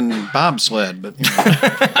 Jamaican bobsled, but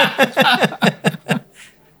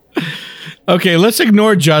Okay, let's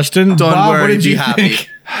ignore Justin. Don't Bob, worry, what did be you happy. think?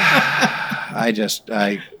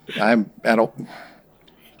 I'm at a,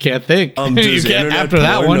 Can't think. You Does can't Internet after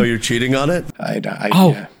that Porn one. know you're cheating on it?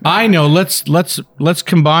 I know. Let's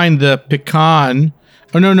combine the pecan.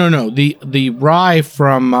 Oh no. The rye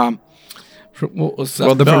from what was that?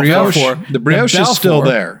 Well, the brioche, Belfort. the brioche is still Belfort.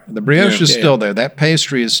 there. The brioche is Yeah. still there. That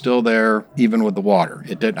pastry is still there, even with the water.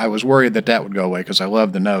 It did. I was worried that would go away because I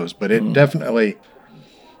love the nose, but it definitely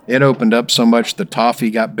it opened up so much. The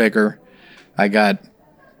toffee got bigger. I got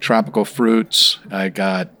tropical fruits. I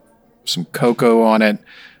got some cocoa on it.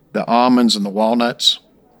 The almonds and the walnuts.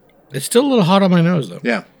 It's still a little hot on my nose though.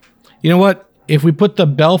 Yeah. You know what? If we put the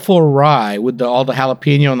Belfort rye with all the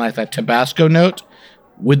jalapeno and like that Tabasco note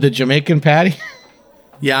with the Jamaican patty,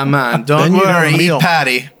 Yeah, man. Don't Then you have worry. a meal. Eat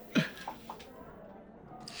patty.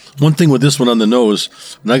 One thing with this one on the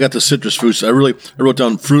nose, when I got the citrus fruits, I wrote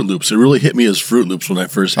down Fruit Loops. It really hit me as Fruit Loops when I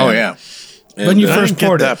first had Oh it. yeah. And, when you I first didn't get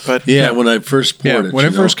poured that, it. but yeah, when I first poured Yeah. it. When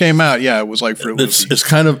it you know. first came out, it was like Fruit Loops. It's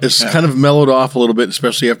kind of mellowed off a little bit,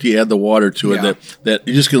 especially after you add the water to it. Yeah. That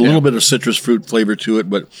you just get a little bit of citrus fruit flavor to it,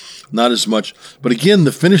 but not as much. But again,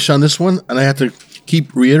 the finish on this one, and I have to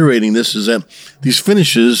keep reiterating this, is that these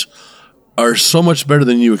finishes are so much better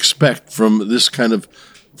than you expect from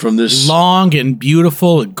this. Long and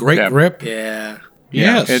beautiful, a great Yeah. grip. Yeah.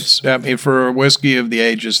 Yes. It's for a whiskey of the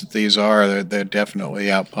ages that these are, they're definitely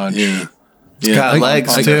outpunch. Yeah. got I-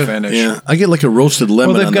 legs, on too. the finish. Yeah, I get like a roasted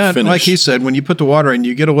lemon Well, they've on got, the finish. like he said, when you put the water in,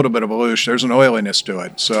 you get a little bit of a louche. There's an oiliness to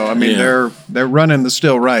it. So I mean, Yeah. they're running the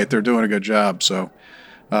still right. They're doing a good job. So,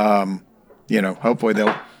 hopefully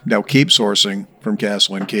they'll keep sourcing from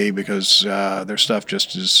Castle and Key because their stuff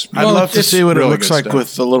just is. I'd Well, love to it's see what it really looks good like stuff.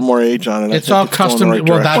 with a little more age on it. I It's think all going custom. the right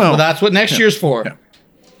Well, direction. that's what next year's for.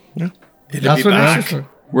 Yeah. That's what next year's for.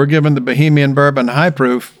 We're giving the Bohemian Bourbon High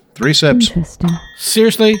Proof 3 sips. Interesting.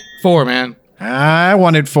 Seriously, 4, man. I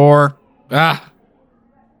wanted 4. Ah,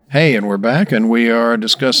 Hey, and we're back, and we are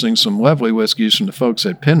discussing some lovely whiskeys from the folks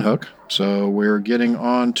at Pinhook. So we're getting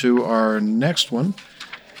on to our next one,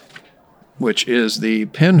 which is the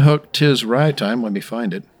Pinhook 'Tis Rye Time. Let me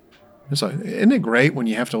find it. Isn't it great when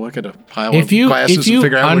you have to look at a pile if of you glasses and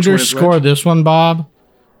figure out which one is underscore which? this one, Bob,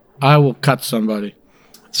 I will cut somebody.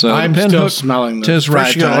 So I'm the still Pinhook smelling this. 'Tis Rye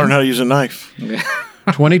First, you got to learn Time how to use a knife.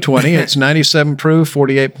 2020. It's 97 proof,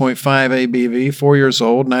 48.5 ABV, 4 years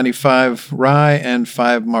old, 95 rye, and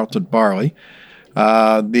 5 malted barley.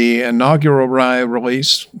 The inaugural rye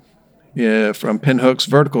release from Pinhook's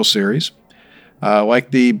Vertical Series. Like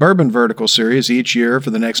the Bourbon Vertical Series, each year for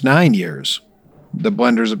the next 9 years, the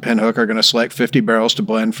blenders at Pinhook are going to select 50 barrels to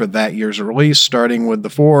blend for that year's release, starting with the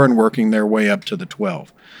 4 and working their way up to the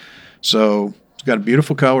 12. So it's got a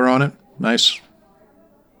beautiful color on it. Nice.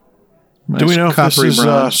 Do we know if this coppery is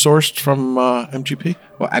brown. sourced from MGP?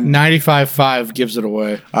 Well, 95.5 gives it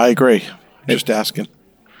away. I agree. Just asking.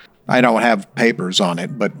 I don't have papers on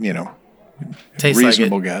it, but Tastes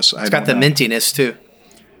reasonable like it. guess. It's got the mintiness, too.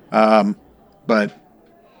 But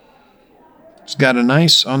it's got a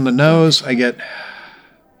nice on the nose. I get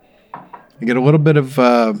a little bit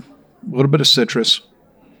of citrus.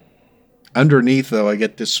 Underneath, though, I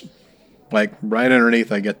get this, like right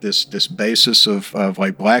underneath, I get this basis of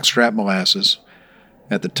like blackstrap molasses.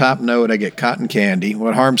 At the top note, I get cotton candy.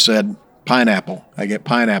 What Harm said, pineapple. I get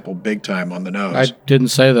pineapple big time on the nose. I didn't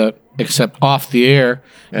say that except off the air.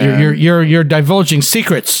 And- You're divulging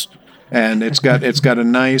secrets. And it's got a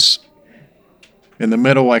nice, in the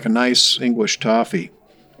middle, like a nice English toffee.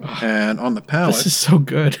 And on the palate, This is so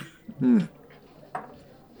good. on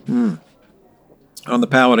the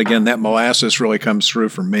palate again, that molasses really comes through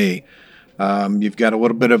for me. You've got a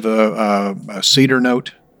little bit of a cedar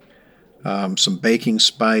note, some baking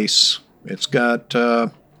spice. It's got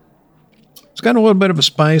It's got a little bit of a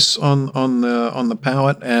spice on the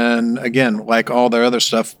palate, and again, like all their other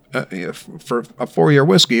stuff, for a 4-year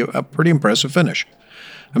whiskey, a pretty impressive finish.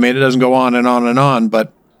 I mean, it doesn't go on and on and on,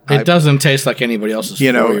 but It doesn't taste like anybody else's.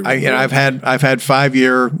 I've had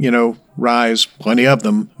 5-year ryes, plenty of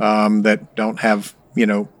them that don't have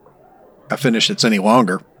a finish that's any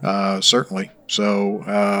longer, certainly.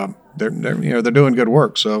 So they're doing good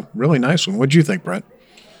work. So really nice one. What'd you think, Brent?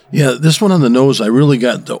 Yeah, this one on the nose, I really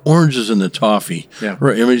got the oranges and the toffee. Yeah.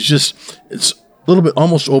 Right. I mean, it's a little bit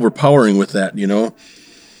almost overpowering with that, with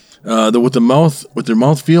their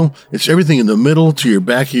mouthfeel, it's everything in the middle to your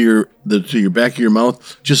back of your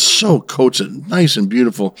mouth, just so coats it nice and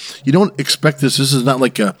beautiful. You don't expect this. This is not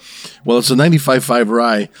like it's a 95.5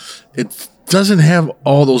 rye. It doesn't have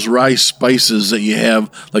all those rye spices that you have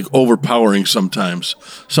like overpowering sometimes.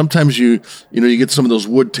 Sometimes you get some of those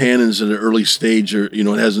wood tannins in an early stage, or it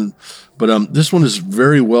hasn't. But this one is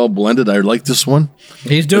very well blended. I like this one.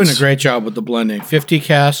 He's doing a great job with the blending. 50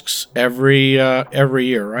 casks every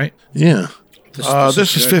year, right? Yeah.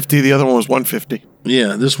 This is 50. The other one was 150.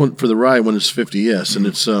 Yeah, this one for the rye one is 50. Yes, and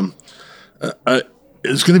it's going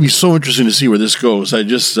to be so interesting to see where this goes.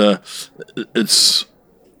 It's.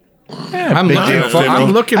 I'm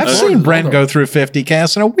looking. I've seen Brent go through 50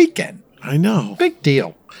 casts in a weekend. I know. Big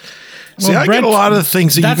deal. See, I get a lot of the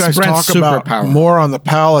things that you guys Brent's talk about superpower. more on the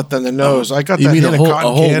palate than the nose. I got You that mean hint a of whole-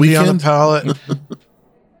 cotton a whole candy on the weekend? palate.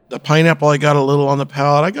 The pineapple, I got a little on the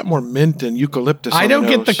palate. I got more mint and eucalyptus. I on don't the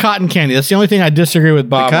get nose. the cotton candy. That's the only thing I disagree with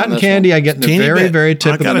Bob. The on cotton this candy one. I get in the Teeny very, bit. very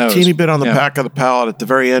tip I of the got nose. a teeny bit on the Yeah. back of the palate at the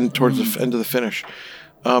very end, towards the end of the finish.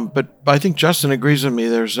 But I think Justin agrees with me.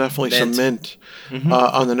 There's definitely some mint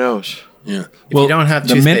on the nose. Yeah. If you don't have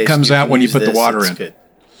the mint toothpaste, comes you out can when you use put the this. water It's in. good.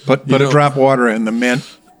 Put a drop of water in, the mint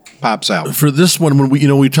pops out. For this one, when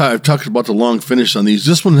I've talked about the long finish on these.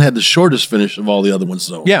 This one had the shortest finish of all the other ones,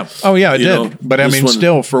 though. Yeah. Oh, yeah, it You did. know, But I this mean, one-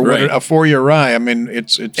 still, for right. a 4-year rye, I mean,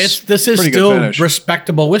 it's This is pretty good still finish.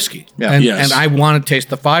 respectable whiskey. Yeah. And, Yes. and I want to taste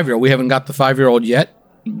the 5-year-old. We haven't got the 5-year-old yet,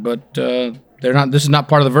 but they're not. This is not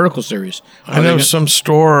part of the vertical series. I know some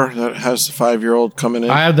store that has the 5-year-old coming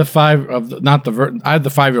in. I have the I have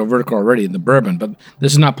the 5-year-old vertical already in the bourbon, but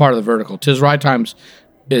this is not part of the vertical. Tis Rye Times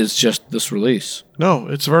is just this release. No,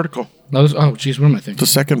 it's vertical. Oh, geez, what am I thinking? The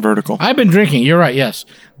second vertical. I've been drinking. You're right. Yes,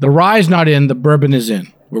 the rye's not in. The bourbon is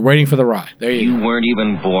in. We're waiting for the rye. There you You go. weren't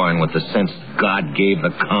even born with the sense God gave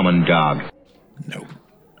the common dog. No.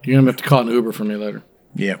 You're gonna have to call an Uber for me later.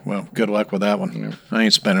 Yeah, well, good luck with that one. I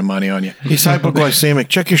ain't spending money on you. He's hypoglycemic.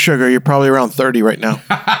 Check your sugar. You're probably around 30 right now.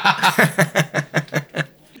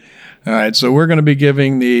 All right, so we're going to be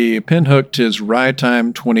giving the Pinhook Tis Rye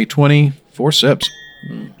Time 2020 4 sips.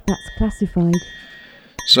 That's classified.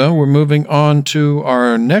 So we're moving on to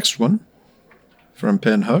our next one from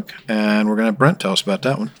Pinhook, and we're going to have Brent tell us about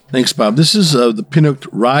that one. Thanks, Bob. This is the Pinhook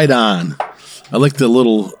Ride On. I like the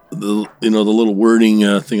little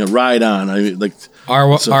wording thing. Ride On. I like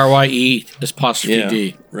RYE apostrophe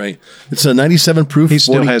D. Right. It's a 97 proof. He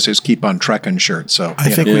still 40 has his Keep on Trekking shirt, so I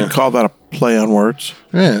think we'd call that a play on words.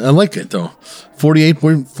 Yeah, I like it though.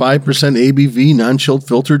 48.5% ABV, non-chilled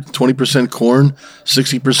filtered, 20% corn,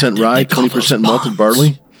 60% rye, 20% malted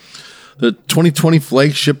barley. The 2020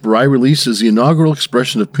 flagship rye release is the inaugural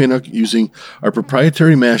expression of Pinhook using our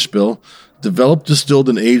proprietary mash bill, developed, distilled,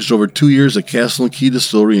 and aged over 2 years at Castle and Key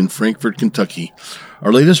Distillery in Frankfort, Kentucky.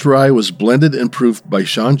 Our latest rye was blended and proofed by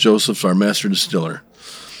Sean Josephs, our master distiller.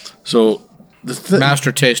 So,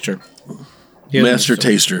 Master taster. Master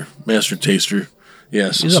taster.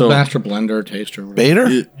 Yes. He's a master blender, taster. Baiter?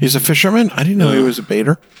 He's a fisherman? I didn't know he was a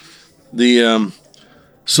baiter. The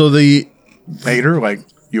Bader, like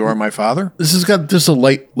You Are My Father. This has got just a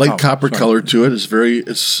light copper color to it. It's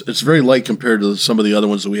very light compared to some of the other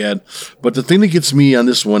ones that we had. But the thing that gets me on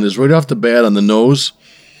this one is right off the bat on the nose,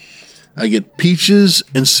 I get peaches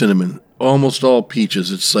and cinnamon. Almost all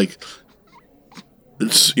peaches. It's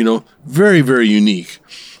very, very unique.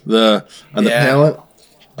 On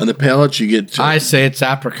the palate you get. I say it's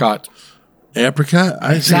apricot. Apricot?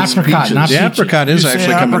 It's apricot, peaches. not The apricot is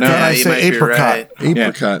actually coming out. I you say might be apricot. right.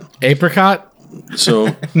 Apricot. Apricot?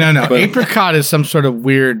 So No. Apricot is some sort of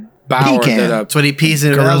weird bower. Pecan. That's what he pees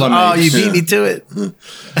in. Gorilla Oh, you makes. beat me to it.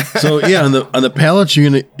 So yeah, on the palate you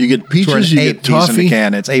get It's where an peaches, you get 8 piece in the toffee.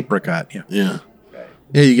 can. It's apricot. Yeah. Yeah.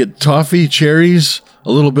 Yeah, you get toffee, cherries,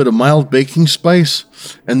 a little bit of mild baking spice,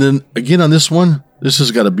 and then again on this one, this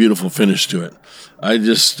has got a beautiful finish to it. I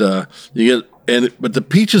just but the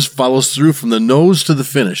peaches follows through from the nose to the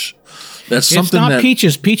finish. That's It's something not that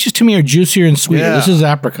peaches. Peaches to me are juicier and sweeter. Yeah. This is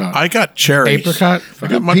apricot. I got cherries. Apricot? I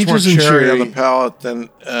got much more Peaches and cherry on cherry. the palate than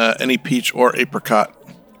any peach or apricot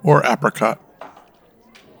or apricot.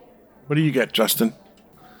 What do you get, Justin?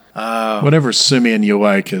 Whatever simian you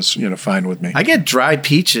like is, fine with me. I get dry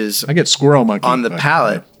peaches I get squirrel monkey on the but-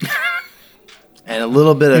 palate. And a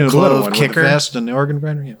little bit The of little clove one with kicker. the vest and the organ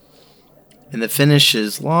grinder. Yeah. And the finish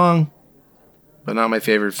is long, but not my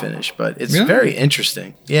favorite finish. But it's Really? very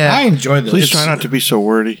interesting. Yeah. I enjoy this. Please try not to be so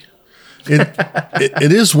wordy.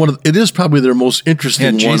 It is probably their most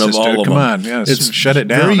interesting Yeah, one Jesus, of all dude, of come them. on. Yeah, shut it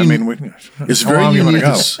down. very I mean, it's how very long you wanna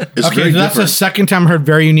unique. go? It's Okay, very that's the different. second time I heard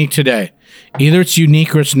very unique today. Either it's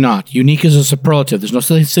unique or it's not. Unique is a superlative. There's no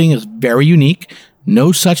such thing as very unique.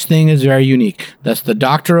 No such thing as very unique. That's the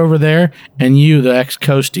doctor over there and you, the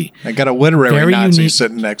ex-coastie. I got a literary Very Nazi unique.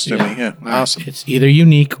 sitting next to me. Yeah, awesome. It's either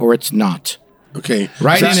unique or it's not. Okay.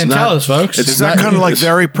 Write That's in and not- tell us, folks. it's Is that not- kind of like it's-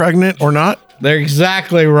 very pregnant or not? They're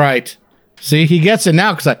exactly right. See, he gets it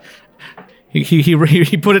now because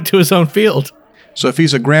he put it to his own field. So if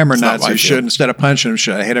he's a grammar not Nazi, my should field. instead of punching him,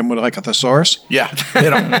 should I hit him with like a thesaurus? Yeah.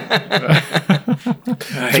 Hit him.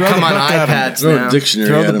 They come on book at 'em. iPads Throw a now. dictionary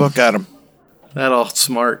Throw at the him. book at him. That all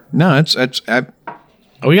smart. No, it's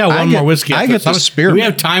Oh, we got I one get- more whiskey. I after get the this. spearmint. Do we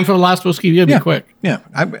have time for the last whiskey? You gotta be quick. Yeah,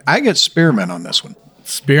 I get spearmint on this one.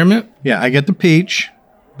 Spearmint? Yeah, I get the peach,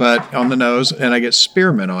 but on the nose, and I get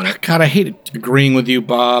spearmint on it. God, I hate agreeing with you,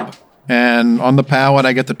 Bob. And on the palate,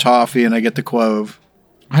 I get the toffee and I get the clove.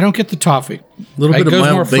 I don't get the toffee. A little It bit of goes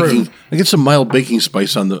more mild fruit. baking. I get some mild baking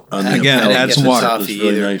spice on the Again, palate. add get some the water. toffee It's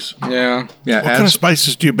really either. nice. Yeah. Yeah, What add kind of s-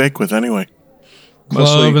 spices do you bake with anyway?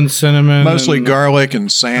 Clove and cinnamon. mostly and, garlic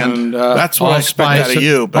and sand. and That's what I expect out of allspice-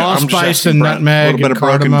 you, but I'm just allspice asking and Brent. a nutmeg little bit and of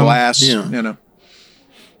broken cardamom. glass. Yeah.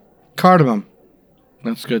 Cardamom.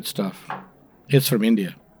 That's good stuff. It's from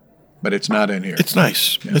India. But it's not in here. It's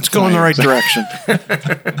nice. It's going the right direction.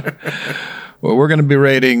 Well, we're going to be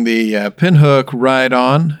rating the Pinhook Ride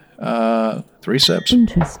On 3 sips.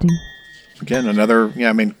 Interesting. Again, another,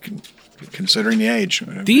 considering the age.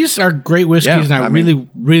 These are great whiskeys, Yeah, and I, I mean- really,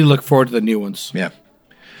 really look forward to the new ones. Yeah.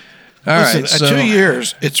 All Listen, right. So, 2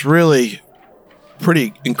 years, it's really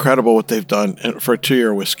pretty incredible what they've done for a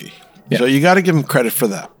 2-year whiskey. Yeah. So you got to give them credit for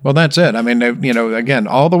that. well, that's it. I mean, again,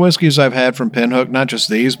 all the whiskeys I've had from Pinhook, not just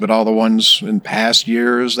these, but all the ones in past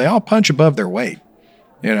years, they all punch above their weight.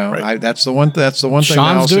 Right. That's the one. That's the one thing. they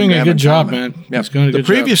all Sean's seem doing to a have good in job, common. man. Yeah. He's doing a The good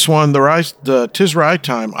previous one, the Tis Rye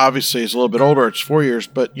Time, obviously is a little bit older. It's 4 years,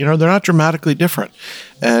 but they're not dramatically different.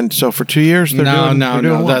 And so for 2 years, they're job. doing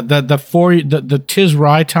No. well. The Tis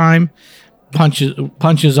Rye Time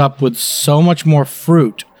punches up with so much more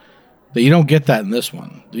fruit that you don't get that in this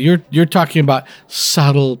one. You're talking about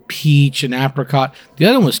subtle peach and apricot. The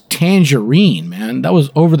other one was tangerine, man. That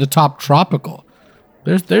was over the top tropical.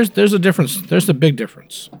 There's a difference. There's a big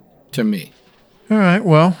difference to me. All right.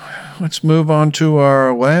 Well, let's move on to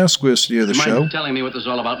our last whiskey of the Do you show. mind telling me what this is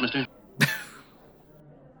all about, mister?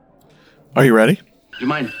 Are you ready? Do you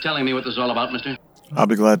mind telling me what this is all about, mister? I'll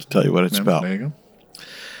be glad to tell you what it's about. There you go.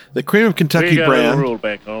 The Cream of Kentucky We got a brand. rule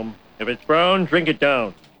back home. If it's brown, drink it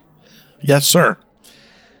down. Yes, sir.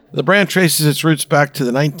 The brand traces its roots back to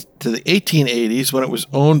the 1880s when it was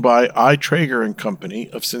owned by I. Traeger and Company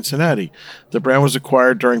of Cincinnati. The brand was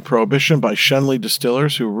acquired during Prohibition by Shenley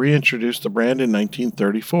Distillers, who reintroduced the brand in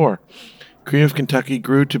 1934. Cream of Kentucky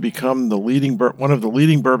grew to become one of the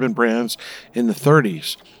leading bourbon brands in the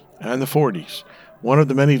 30s and the 40s. One of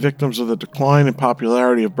the many victims of the decline in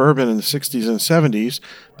popularity of bourbon in the 60s and 70s,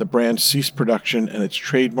 the brand ceased production and its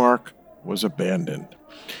trademark was abandoned.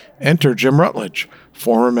 Enter Jim Rutledge,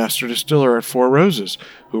 former master distiller at Four Roses,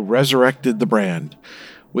 who resurrected the brand.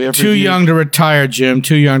 We have Too reviewed- young to retire, Jim.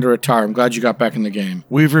 Too young to retire. I'm glad you got back in the game.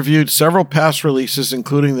 We've reviewed several past releases,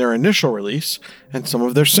 including their initial release and some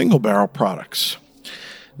of their single barrel products.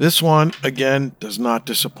 This one, again, does not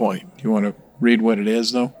disappoint. You want to read what it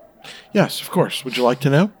is, though? Yes, of course. Would you like to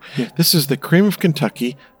know? Yeah. This is the Cream of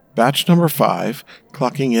Kentucky, batch number 5,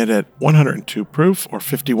 clocking it at 102 proof or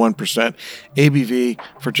 51% ABV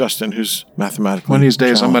for Justin, who's mathematically One of these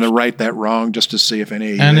days, I'm going to challenged. write that wrong just to see if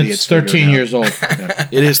any And idiots it's figure it 13 out. years old.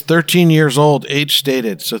 It is 13 years old, age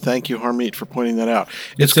stated. So thank you, Harmeet, for pointing that out.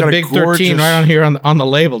 It's a big 13 right on here on the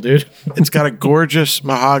label, dude. It's got a gorgeous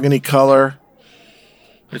mahogany color.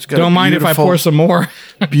 It's got Don't mind if I pour some more.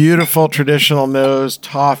 beautiful traditional nose,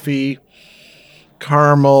 toffee,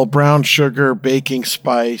 caramel, brown sugar, baking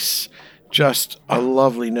spice. Just a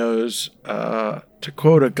lovely nose. To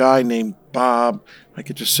quote a guy named Bob, I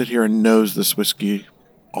could just sit here and nose this whiskey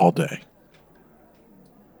all day.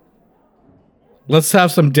 Let's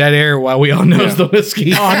have some dead air while we all nose the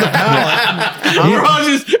whiskey. On the palate. we're all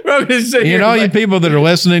just sitting You here know, you like, people that are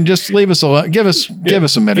listening, just leave us a give us a minute. give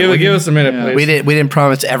us a minute, please. We didn't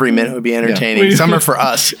promise every minute would be entertaining. We- Some are for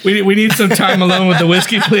us. We need some time alone with the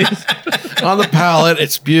whiskey, please. on the palate.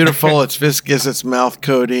 It's beautiful. It's viscous. It's mouth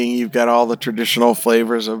coating. You've got all the traditional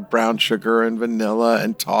flavors of brown sugar and vanilla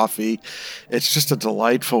and toffee. It's just a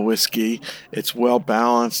delightful whiskey. It's well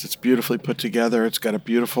balanced. It's beautifully put together. It's got a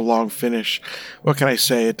beautiful long finish. What can I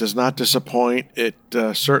say? It does not disappoint. It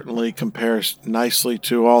certainly compares nicely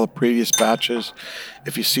to all the previous batches.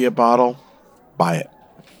 If you see a bottle, buy it.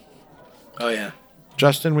 Oh, yeah.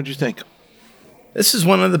 Justin, what'd you think? This is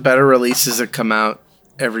one of the better releases that come out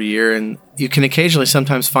every year, and you can occasionally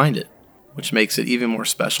sometimes find it, which makes it even more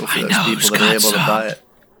special for those people that are able to buy it.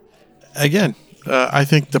 Again, I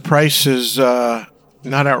think the price is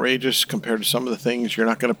not outrageous compared to some of the things. You're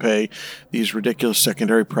not going to pay these ridiculous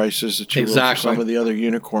secondary prices that you will for some of the other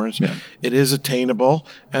unicorns. Yeah. It is attainable,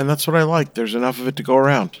 and that's what I like. There's enough of it to go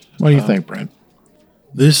around. What do you think, Brent?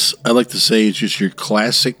 This, I like to say, is just your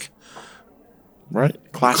classic. Right.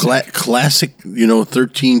 Classic,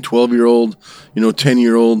 13, 12-year-old,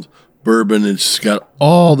 10-year-old bourbon. It's got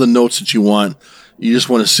all the notes that you want. You just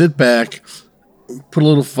want to sit back, put a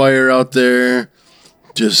little fire out there,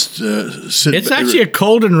 just sit. It's actually a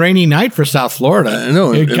cold and rainy night for South Florida. I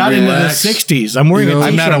know. It got into the 60s. I'm wearing a t-shirt.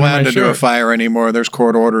 I'm not allowed to do a shirt. fire anymore. There's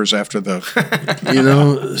court orders after the...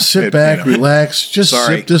 sit back, relax, just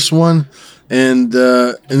sip this one. And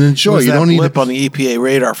enjoy. You don't don't need blip on the EPA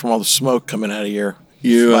radar from all the smoke coming out of your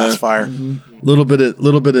last fire. Little bit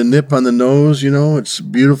of nip on the nose. It's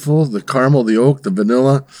beautiful. The caramel, the oak, the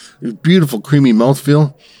vanilla, beautiful creamy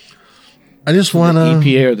mouthfeel. I just want to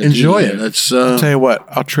enjoy it. It's. I'll tell you what.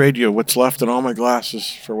 I'll trade you what's left in all my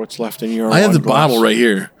glasses for what's left in your. I have the glass. bottle right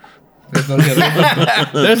here.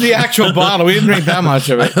 There's the actual bottle. We didn't drink that much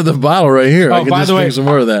of it. I have the bottle right here. I can just drink some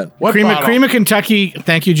more of that. Cream of Kentucky.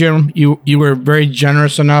 Thank you, Jim. You were very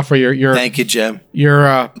generous enough, or your thank you, Jim.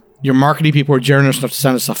 Your marketing people were generous enough to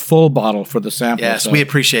send us a full bottle for the sample. Yes, we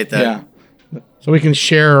appreciate that. Yeah, so we can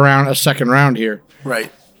share around a second round here.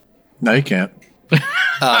 Right. No, you can't. Give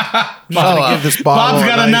this bottle Bob's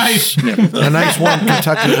got a nice warm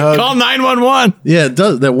Kentucky hug. Call 911. Yeah, it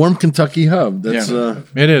does. That warm Kentucky hub. That's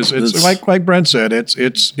it is. It's like Brent said.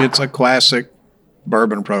 It's a classic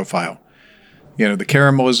bourbon profile. The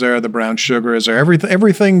caramel is there, the brown sugar is there.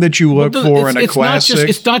 Everything that you look for in a classic.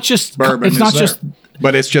 It's not just bourbon. It's not just.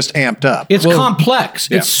 But it's just amped up. It's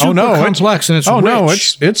complex. Yeah. It's super complex, and it's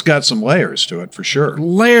rich. It's got some layers to it for sure.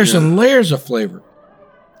 Layers and layers of flavor.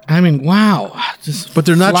 I mean, wow! But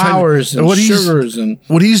they're not flowers and sugars and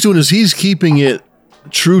what he's doing is he's keeping it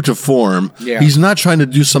true to form. Yeah. He's not trying to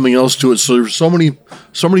do something else to it. So there's so many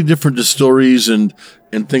different distilleries and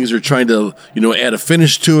things are trying to add a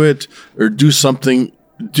finish to it or do something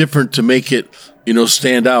different to make it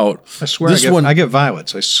stand out. I swear, I get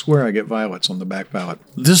violets. I swear, I get violets on the back palate.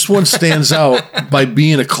 This one stands out by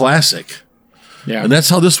being a classic. Yeah, and that's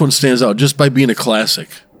how this one stands out, just by being a classic.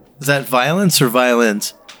 Is that violence or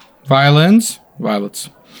violins? Violets.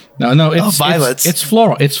 No, it's violets. It's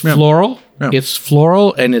floral. It's floral. Yeah. It's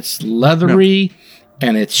floral, and it's leathery,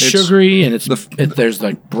 and it's sugary, and there's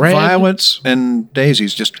like bread. Violets and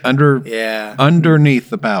daisies just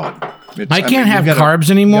underneath the palate. I can't have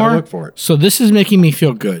carbs anymore. You gotta look for it. So this is making me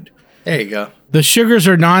feel good. There you go. The sugars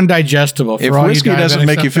are non-digestible. If whiskey doesn't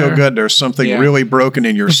make you feel good, there's something really broken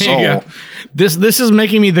in your soul. This is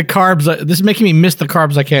making me the carbs. This is making me miss the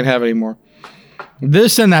carbs I can't have anymore.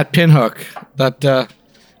 This and that pinhook,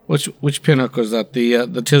 which pinhook was that?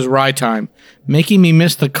 The 'Tis Rye Time, making me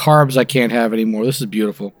miss the carbs I can't have anymore. This is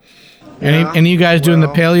beautiful. Any of you guys doing the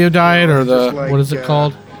paleo diet or what is it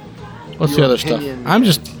called? What's the other stuff? I'm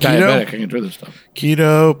just diabetic. I can do this stuff.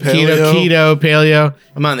 Keto, paleo.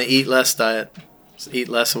 I'm on the eat less diet. Just eat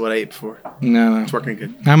less of what I ate before. No. It's working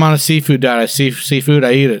good. I'm on a seafood diet. I see seafood,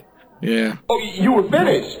 I eat it. Yeah. Oh, you were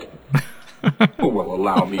finished. Well,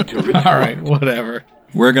 allow me to. All right, whatever.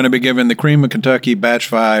 We're going to be giving the Cream of Kentucky Batch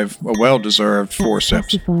 5 a well-deserved 4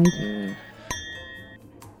 sips.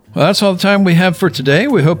 Well, that's all the time we have for today.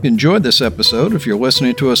 We hope you enjoyed this episode. If you're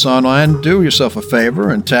listening to us online, do yourself a favor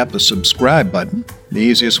and tap the subscribe button. The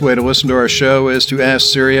easiest way to listen to our show is to ask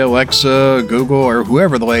Siri, Alexa, Google, or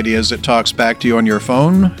whoever the lady is that talks back to you on your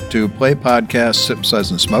phone to play podcast Sip,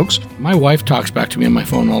 Suds, and Smokes. My wife talks back to me on my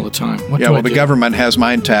phone all the time. The government has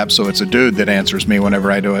mine tapped, so it's a dude that answers me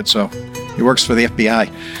whenever I do it, so he works for the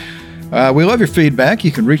FBI. We love your feedback.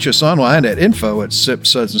 You can reach us online at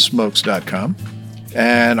info@sipsudsandsmokes.com.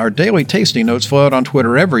 And our daily tasting notes flow out on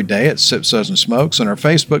Twitter every day at Sip, Suds, and Smokes, and our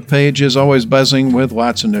Facebook page is always buzzing with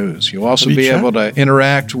lots of news. You'll also be able to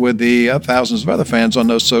interact with the thousands of other fans on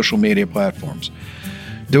those social media platforms.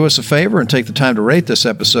 Do us a favor and take the time to rate this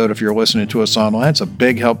episode if you're listening to us online. It's a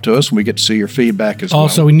big help to us, and we get to see your feedback as well.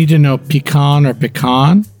 Also, we need to know pecan or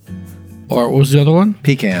pecan, Or what was the other one?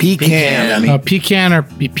 Pecan. Pecan. Pecan or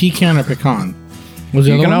pecan. What was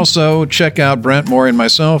the You other can one? also check out Brent, Maury, and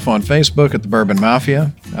myself on Facebook at the Bourbon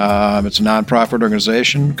Mafia. It's a nonprofit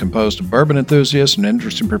organization composed of bourbon enthusiasts and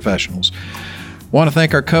interesting professionals. Want to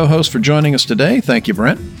thank our co-host for joining us today. Thank you,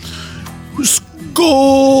 Brent.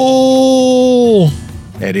 Skull!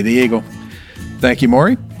 Eddie the Eagle. Thank you,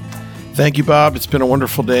 Maury. Thank you, Bob. It's been a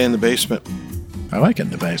wonderful day in the basement. I like it in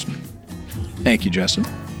the basement. Thank you, Justin.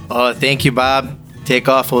 Oh, thank you, Bob. Take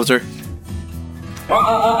off, Hoser.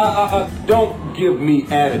 Don't give me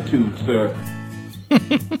attitude, sir.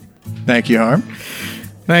 Thank you, Harm.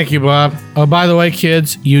 Thank you, Bob. Oh, by the way,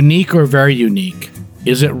 kids, unique or very unique?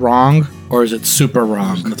 Is it wrong or is it super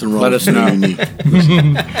wrong? There's nothing wrong Let with us know. being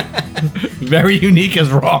unique. Very unique is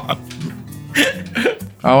wrong.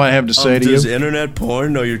 All I have to say to Does you. internet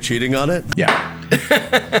porn know you're cheating on it? Yeah.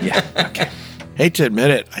 Yeah. Okay. Hate to admit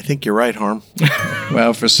it. I think you're right, Harm.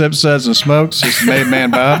 Well, for Sip, Suds, and Smokes, this is Made Man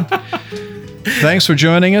Bob. Thanks for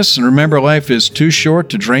joining us, and remember, life is too short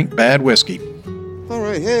to drink bad whiskey. All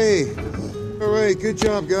right, hey. All right, good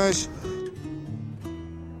job, guys.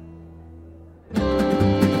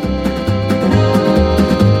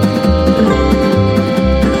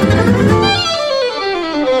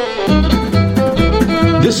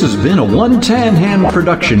 This has been a One Tan Hand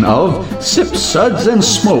production of Sip, Suds, and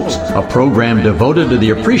Smokes, a program devoted to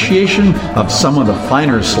the appreciation of some of the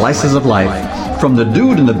finer slices of life. From the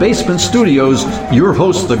Dude in the Basement Studios, your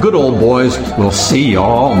hosts, the Good Old Boys, will see you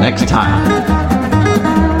all next time.